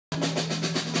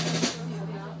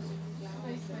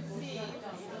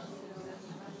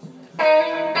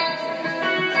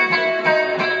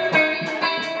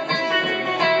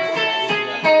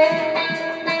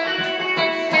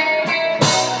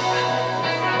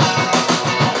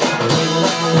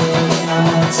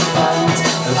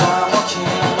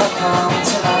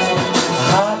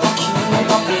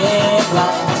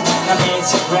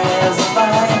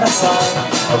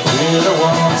Up through the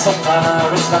walls of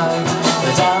Paris night,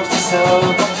 the dark is so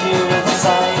confused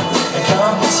inside. And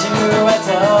come with you at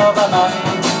all my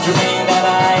mind, dreaming that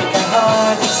I can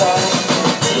hide inside.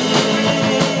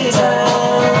 Didn't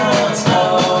know where to go.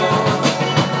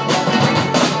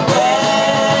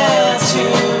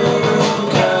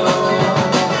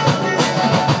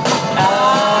 I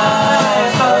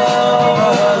fall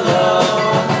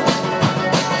alone.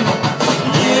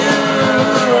 You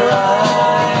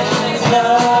right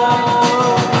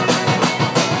now.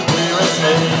 We were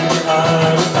staying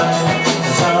behind.